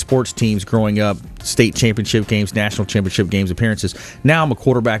quarterback on my sports teams growing up, state championship games, national championship games appearances. Now I'm a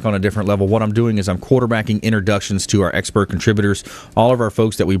quarterback on a different level. What I'm doing is I'm quarterbacking introductions to our expert contributors, all of our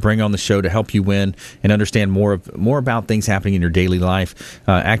folks that we bring on the show to help you win and understand more about things happening in your daily life,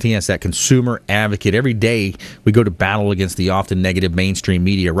 acting as that consumer advocate. Every day we go to battle against the often negative mainstream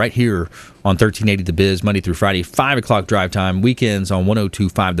media right here on 1380 The Biz, Monday through Friday, 5 o'clock drive time, weekends on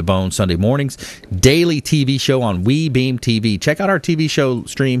 102.5 The Bone, Sunday mornings, daily TV show on WeBeam TV. Check out our TV show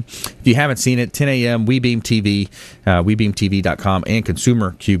stream if you haven't seen it, 10 a.m. WeBeam TV, WeBeamTV.com and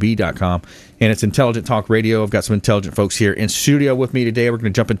ConsumerQB.com. And it's Intelligent Talk Radio. I've got some intelligent folks here in studio with me today. We're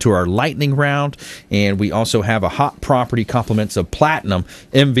going to jump into our lightning round, and we also have a hot property compliments of Platinum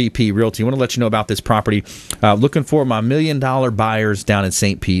MVP Realty. I want to let you know about this property. Looking for my $1 million buyers down in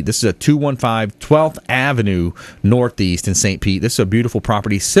St. Pete. This is a 215 12th Avenue Northeast in St. Pete. This is a beautiful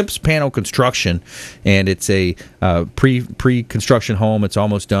property, SIPS panel construction, and it's a pre-construction home. It's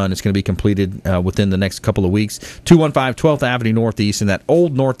almost done. It's going to be completed within the next couple of weeks. 215 12th Avenue Northeast in that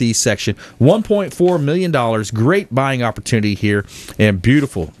old Northeast section. $1.4 million. Great buying opportunity here in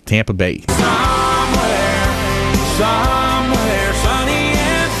beautiful Tampa Bay. Somewhere sunny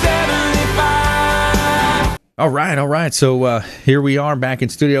and 75. All right. So here we are back in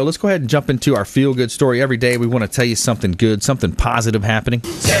studio. Let's go ahead and jump into our feel-good story. Every day we want to tell you something good, something positive happening.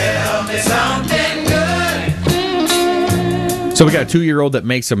 Tell me something good. So we got a 2-year-old that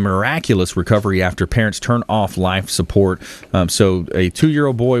makes a miraculous recovery after parents turn off life support. So a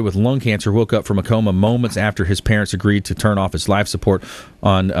 2-year-old boy with lung cancer woke up from a coma moments after his parents agreed to turn off his life support.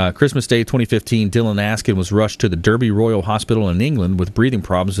 On Christmas Day 2015, Dylan Askin was rushed to the Derby Royal Hospital in England with breathing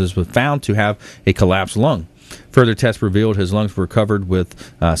problems and was found to have a collapsed lung. Further tests revealed his lungs were covered with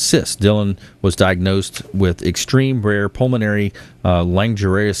cysts. Dylan was diagnosed with extreme rare pulmonary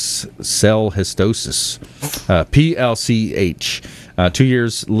Langerhans cell histosis, PLCH. 2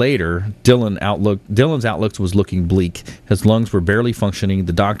 years later, Dylan's outlook was looking bleak. His lungs were barely functioning.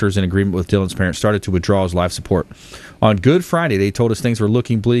 The doctors, in agreement with Dylan's parents, started to withdraw his life support. On Good Friday, they told us things were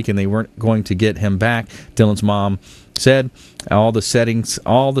looking bleak and they weren't going to get him back. Dylan's mom said all the settings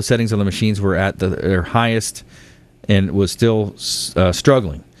on the machines were at their highest and was still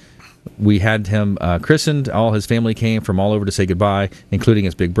struggling. We had him christened. All his family came from all over to say goodbye, including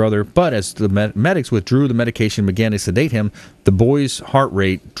his big brother. But as the medics withdrew the medication and began to sedate him, the boy's heart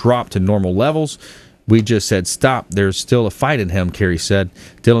rate dropped to normal levels. We just said, stop. There's still a fight in him, Carrie said.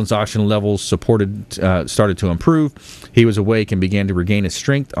 Dylan's oxygen levels started to improve. He was awake and began to regain his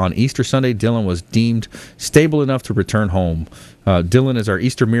strength. On Easter Sunday, Dylan was deemed stable enough to return home. Dylan is our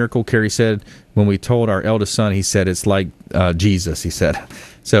Easter miracle, Carrie said. When we told our eldest son, he said, it's like Jesus, he said.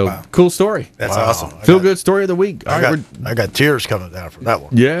 So, wow. Cool story. That's awesome. Feel-good story of the week. I got tears coming down from that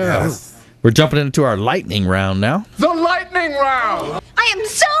one. Yeah. Yes. We're jumping into our lightning round now. The lightning round. I am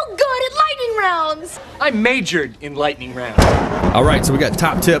so good at lightning rounds. I majored in lightning rounds. All right, so we got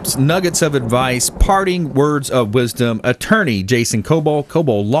top tips, nuggets of advice, parting words of wisdom. Attorney Jason Kobal,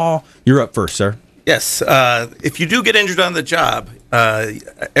 Kobal Law, you're up first, sir. Yes. If you do get injured on the job,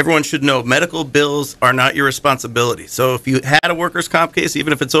 everyone should know medical bills are not your responsibility. So if you had a workers' comp case,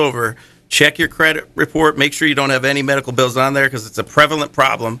 even if it's over, check your credit report. Make sure you don't have any medical bills on there because it's a prevalent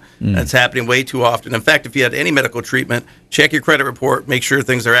problem that's happening way too often. In fact, if you had any medical treatment, check your credit report, make sure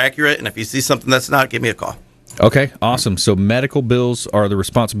things are accurate, and if you see something that's not, give me a call. Okay, awesome. So medical bills are the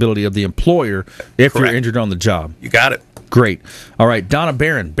responsibility of the employer if Correct. You're injured on the job. You got it. Great. All right, Donna,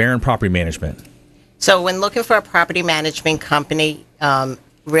 Baran Property Management. So when looking for a property management company,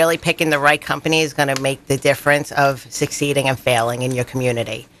 really picking the right company is going to make the difference of succeeding and failing in your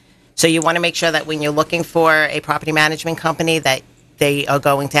community. So you want to make sure that when you're looking for a property management company that they are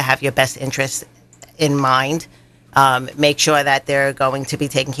going to have your best interests in mind. Make sure that they're going to be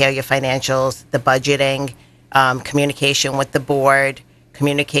taking care of your financials, the budgeting, communication with the board,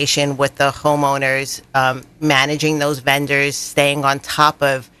 communication with the homeowners, managing those vendors, staying on top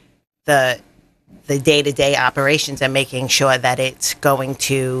of the day-to-day operations and making sure that it's going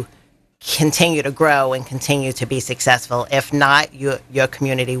to continue to grow and continue to be successful. If not, your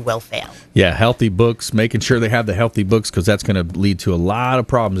community will fail. Yeah, healthy books, making sure they have the healthy books, because that's going to lead to a lot of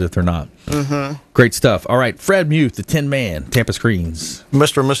problems if they're not. Mm-hmm. Great stuff. All right, Fred Muth, the Tin Man, Tampa Screens.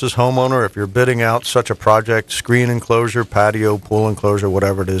 Mr. and Mrs. Homeowner, if you're bidding out such a project, screen enclosure, patio, pool enclosure,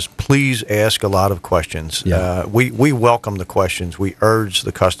 whatever it is, please ask a lot of questions. Yeah. We welcome the questions. We urge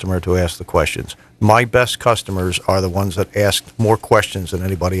the customer to ask the questions. My best customers are the ones that ask more questions than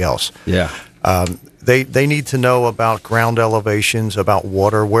anybody else. Yeah. They need to know about ground elevations, about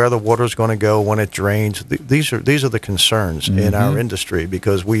water, where the water is going to go when it drains. These are the concerns in our industry,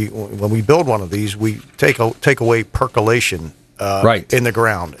 because when we build one of these, we take away percolation in the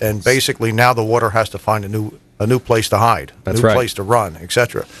ground, and basically now the water has to find a new place to hide, a new place to run,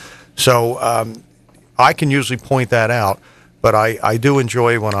 etc. So I can usually point that out, but I do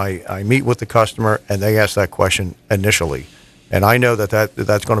enjoy when I meet with the customer and they ask that question initially. And I know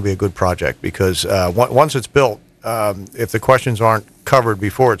that's going to be a good project, because once it's built, if the questions aren't covered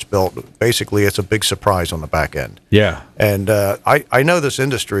before it's built, basically it's a big surprise on the back end. Yeah. And I know this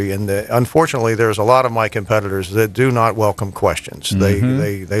industry, and unfortunately there's a lot of my competitors that do not welcome questions.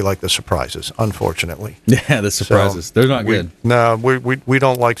 Mm-hmm. They like the surprises, unfortunately. Yeah, the surprises. So they're not good. No, we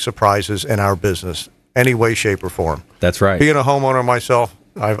don't like surprises in our business, any way, shape, or form. That's right. Being a homeowner myself,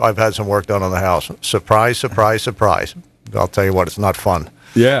 I've had some work done on the house. Surprise, surprise, surprise. I'll tell you what, it's not fun.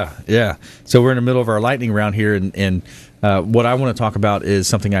 Yeah, yeah. So we're in the middle of our lightning round here, and what I want to talk about is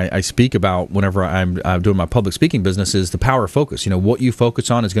something I speak about whenever I'm doing my public speaking business, is the power of focus. You know, what you focus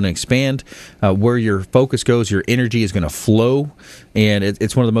on is going to expand. Where your focus goes, your energy is going to flow, and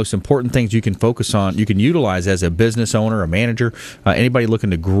it's one of the most important things you can focus on, you can utilize as a business owner, a manager, anybody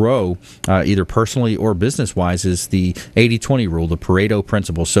looking to grow, either personally or business-wise, is the 80-20 rule, the Pareto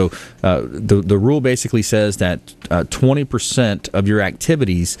principle. So the rule basically says that 20% of your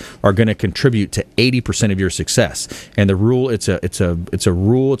activities are going to contribute to 80% of your success. And the rule, it's a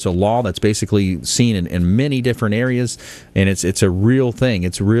rule, it's a law that's basically seen in many different areas, and it's a real thing.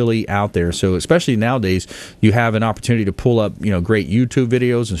 It's really out there. So especially nowadays, you have an opportunity to pull up, great YouTube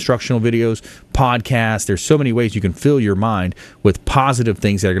videos, instructional videos, podcasts. There's so many ways you can fill your mind with positive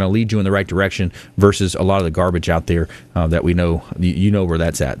things that are going to lead you in the right direction, versus a lot of the garbage out there that we know, you know where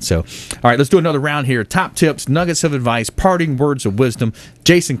that's at. So, all right, let's do another round here. Top tips, nuggets of advice, parting words of wisdom.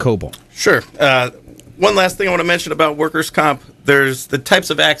 Jason Kobal. Sure. One last thing I want to mention about workers' comp. There's the types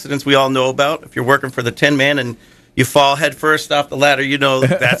of accidents we all know about. If you're working for the Tin Man and you fall head first off the ladder, you know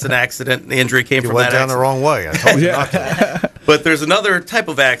that's an accident. The injury came from that accident. You went down the wrong way. I told you not to. But there's another type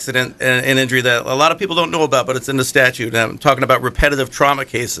of accident and injury that a lot of people don't know about, but it's in the statute. I'm talking about repetitive trauma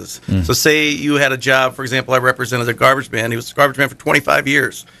cases. So say you had a job, for example, I represented a garbage man. He was a garbage man for 25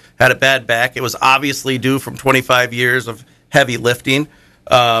 years, had a bad back. It was obviously due from 25 years of heavy lifting.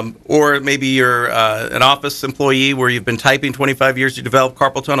 Or maybe you're an office employee where you've been typing 25 years, you develop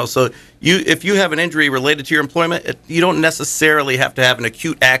carpal tunnel. So if you have an injury related to your employment, you don't necessarily have to have an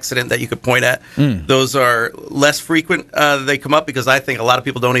acute accident that you could point at. Those are less frequent. They come up because I think a lot of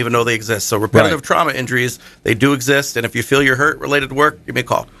people don't even know they exist. So repetitive trauma injuries, they do exist. And if you feel you're hurt related to work, give me a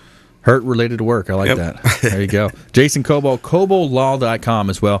call. Hurt related to work. I like that. There you go. Jason Kobal,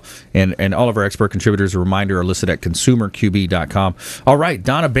 KobalLaw.com as well. And all of our expert contributors, a reminder, are listed at ConsumerQB.com. All right,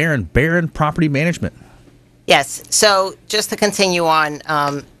 Donna, Baran Property Management. Yes. So just to continue on,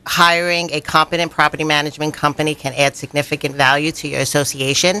 hiring a competent property management company can add significant value to your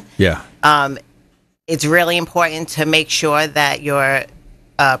association. Yeah. It's really important to make sure that your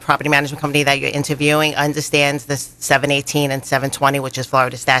property management company that you're interviewing understands the 718 and 720, which is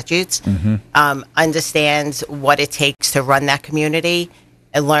Florida statutes, understands what it takes to run that community,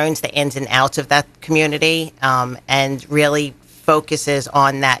 and learns the ins and outs of that community, and really focuses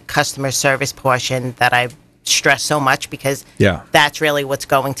on that customer service portion that I stress so much, because that's really what's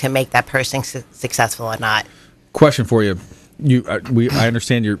going to make that person successful or not. Question for you. I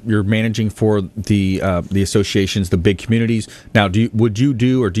understand you're managing for the associations, the big communities. Now, do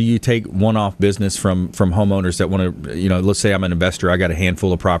you take one-off business from homeowners that want to, let's say I'm an investor, I got a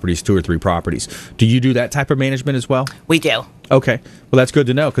handful of properties, 2 or 3 properties. Do you do that type of management as well? We do. Okay. Well, that's good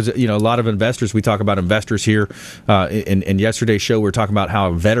to know, because, a lot of investors, we talk about investors here. In yesterday's show, we were talking about how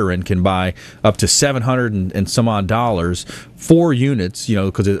a veteran can buy up to $700 and some odd dollars, 4 units,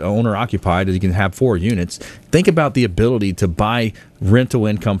 because it's owner occupied, you can have 4 units, think about the ability to buy rental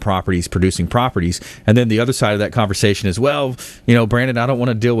income properties, producing properties. And then the other side of that conversation is, well, Brandon, I don't want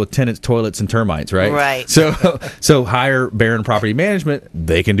to deal with tenants, toilets, and termites, right? Right. So hire Baran Property Management.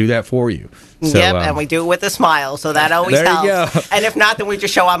 They can do that for you. So, yep, and we do it with a smile, so that always there helps. you go. And if not, then we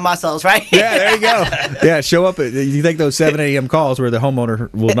just show our muscles, right? Yeah, there you go. Yeah, show up. You think those 7 a.m. calls where the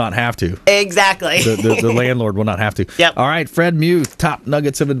homeowner will not have to. Exactly. The landlord will not have to. Yep. All right, Fred Muth, top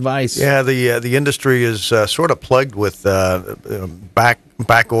nuggets of advice. Yeah, the industry is sort of plagued with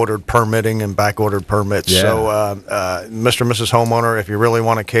back-ordered permitting and back-ordered permits. Yeah. So, Mr. and Mrs. Homeowner, if you really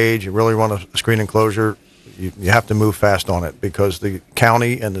want a cage, you really want a screen enclosure, you have to move fast on it because the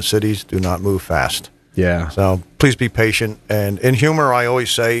county and the cities do not move fast. Yeah. So please be patient. And in humor, I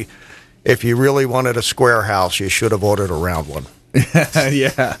always say, if you really wanted a square house, you should have ordered a round one.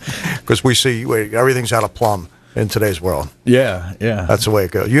 Yeah. Because we see everything's out of plumb in today's world. Yeah. That's the way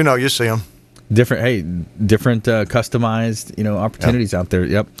it goes. You see them. Different customized, opportunities out there.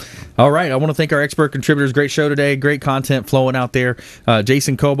 Yep. All right. I want to thank our expert contributors. Great show today. Great content flowing out there.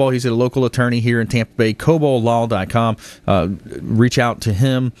 Jason Kobal, he's a local attorney here in Tampa Bay. KobalLaw.com. Reach out to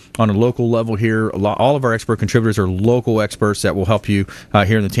him on a local level here. All of our expert contributors are local experts that will help you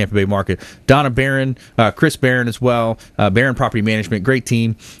here in the Tampa Bay market. Donna Baran, Chris Baran as well. Baran Property Management, great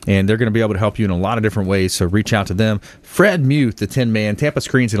team, and they're going to be able to help you in a lot of different ways. So reach out to them. Fred Muth, the Tin Man, Tampa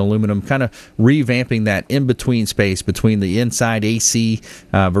Screens and Aluminum, kind of revamping that in-between space between the inside AC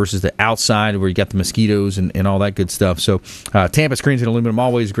versus the outside where you got the mosquitoes and all that good stuff. So Tampa Screens and Aluminum,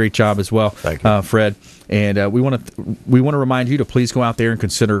 always a great job as well. Thank you. Fred. And we want to remind you to please go out there and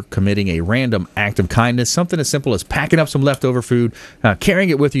consider committing a random act of kindness, something as simple as packing up some leftover food, carrying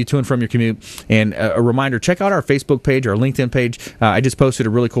it with you to and from your commute. And a reminder, check out our Facebook page, our LinkedIn page. I just posted a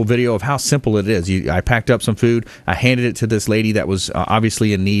really cool video of how simple it is. I packed up some food. I handed it to this lady that was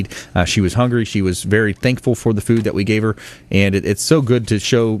obviously in need. She was hungry. She was very thankful for the food that we gave her. And it's so good to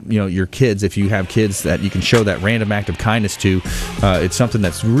show your kids, if you have kids, that you can show that random act of kindness to. It's something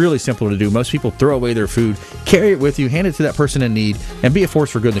that's really simple to do. Most people throw away their food. Carry it with you, hand it to that person in need, and be a force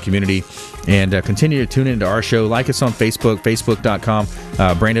for good in the community. And continue to tune into our show. Like us on Facebook, facebook.com,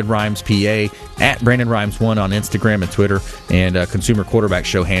 Brandon Rhymes PA, at Brandon Rhymes 1 on Instagram and Twitter, and Consumer Quarterback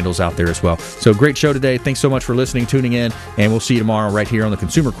Show handles out there as well. So great show today. Thanks so much for listening, tuning in, and we'll see you tomorrow right here on the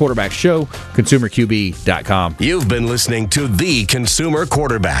Consumer Quarterback Show, consumerqb.com. You've been listening to the Consumer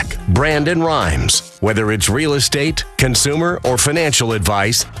Quarterback, Brandon Rhymes. Whether it's real estate, consumer, or financial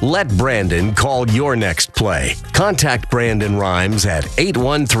advice, let Brandon call your next play. Contact Brandon Rhymes at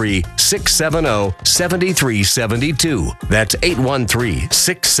 813-670-7372. That's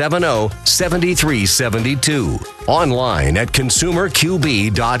 813-670-7372. Online at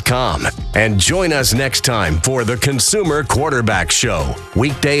consumerqb.com. And join us next time for the Consumer Quarterback Show,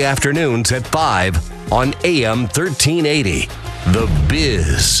 weekday afternoons at 5 on AM 1380. The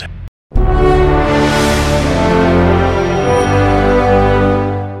Biz.